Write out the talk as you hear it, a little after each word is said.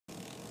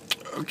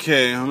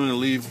Okay, I'm going to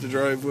leave the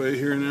driveway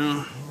here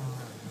now.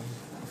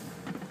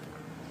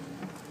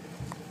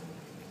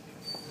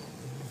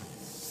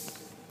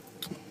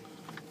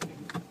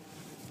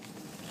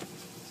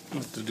 I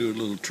have to do a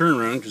little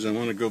turnaround because I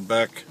want to go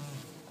back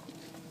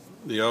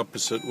the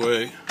opposite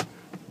way.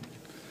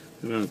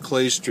 And on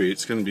Clay Street,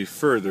 it's going to be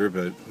further,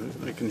 but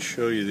I can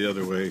show you the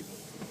other way,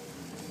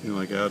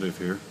 like out of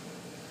here.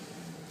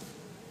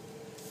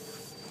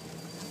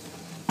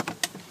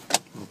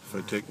 If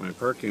I take my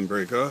parking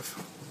brake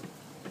off.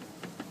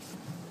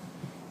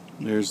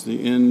 There's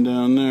the inn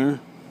down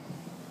there.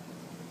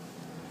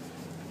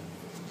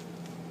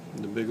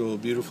 The big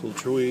old beautiful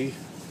tree.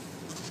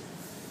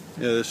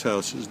 Yeah, this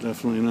house is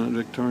definitely not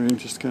Victorian,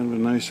 just kind of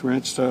a nice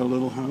ranch style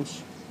little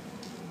house.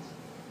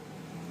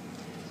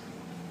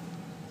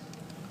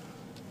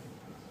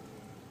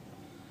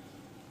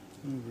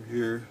 Over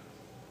here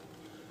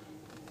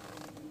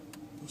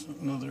there's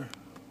another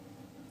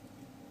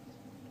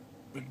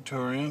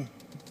Victorian.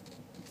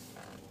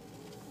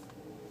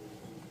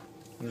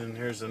 And then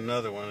here's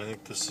another one. I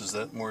think this is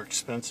that more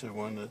expensive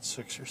one that's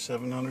 $600,000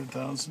 or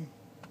 $700,000.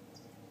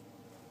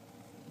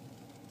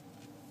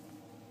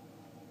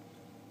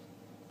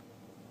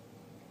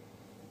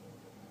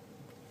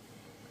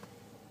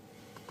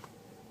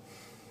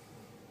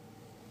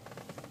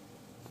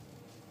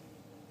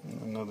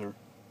 And another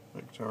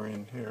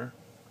Victorian here.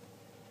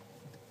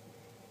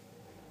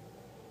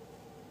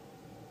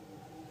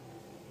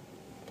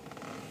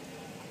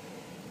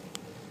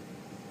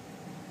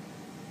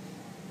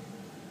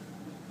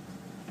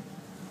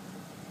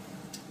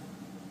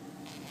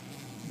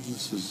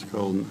 This is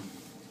called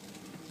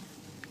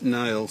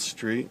Nile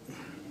Street.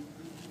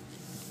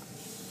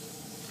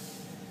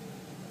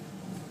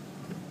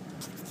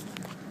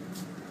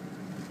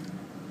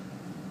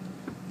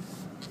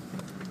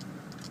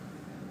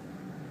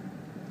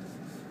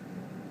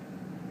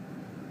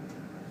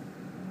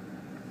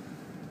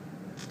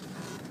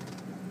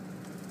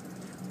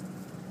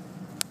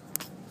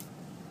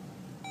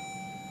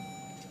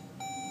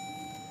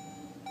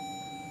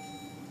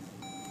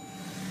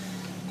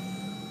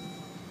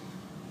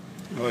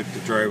 I like to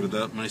drive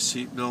without my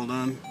seatbelt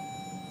on.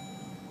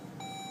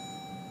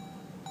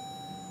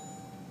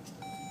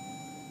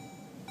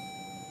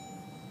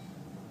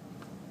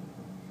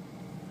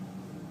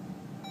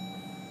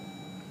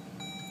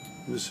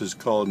 This is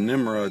called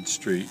Nimrod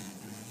Street.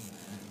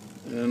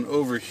 And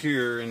over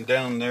here and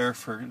down there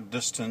for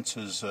distance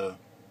is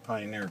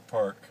Pioneer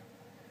Park.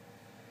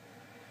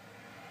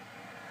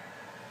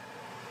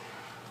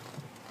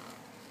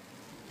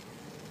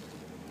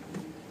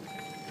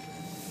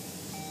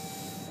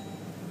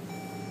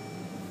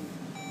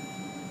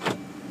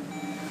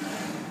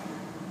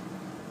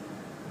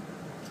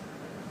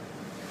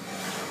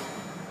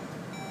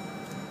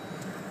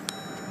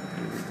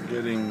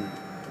 Getting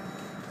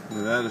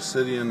Nevada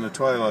City in the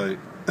twilight.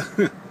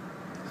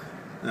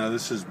 Now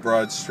this is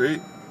Broad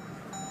Street,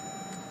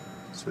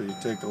 so you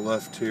take a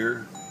left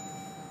here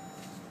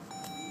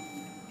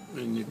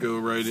and you go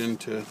right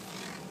into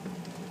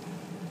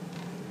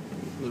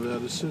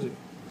Nevada City.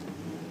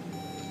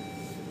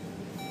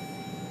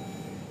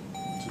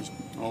 Just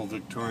all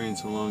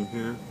Victorians along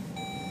here.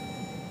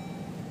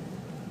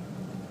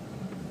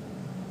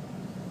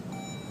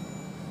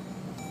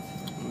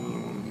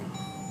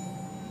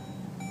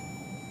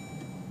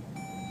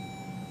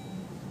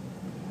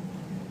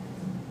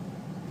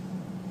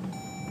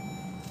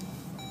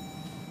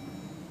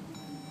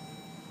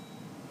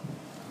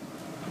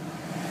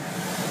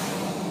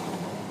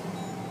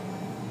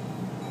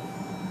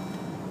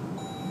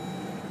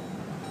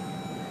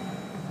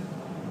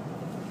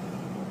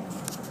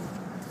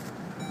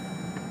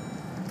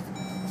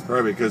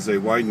 Probably because they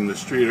widened the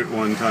street at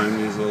one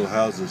time. These little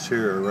houses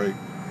here are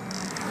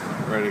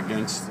right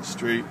against the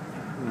street.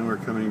 And we're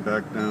coming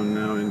back down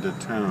now into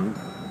town.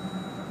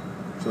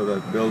 So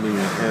that building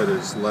ahead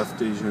is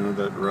Lefty's,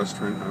 that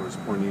restaurant I was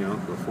pointing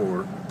out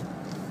before.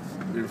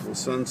 Beautiful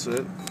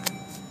sunset.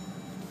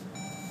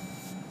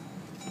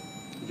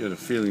 You get a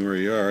feeling where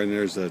you are, and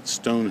there's that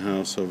stone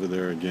house over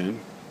there again.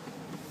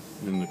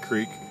 And the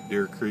creek,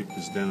 Deer Creek,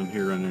 is down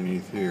here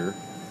underneath here.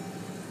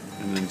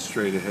 And then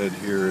straight ahead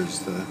here is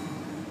the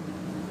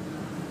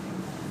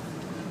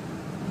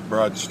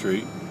Broad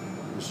Street.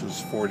 This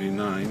is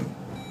 49.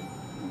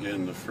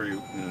 Again, the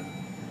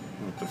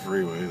not the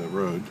freeway, the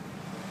road.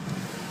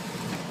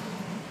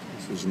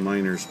 This is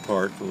Miners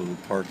Park, a little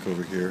park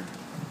over here.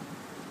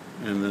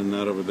 And then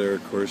that over there,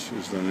 of course,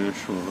 is the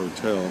National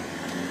Hotel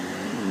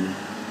in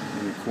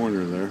the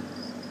corner there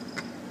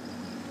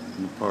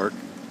in the park.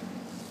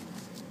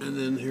 And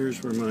then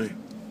here's where my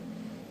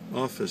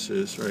office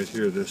is, right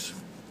here, this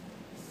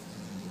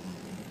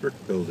brick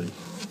building.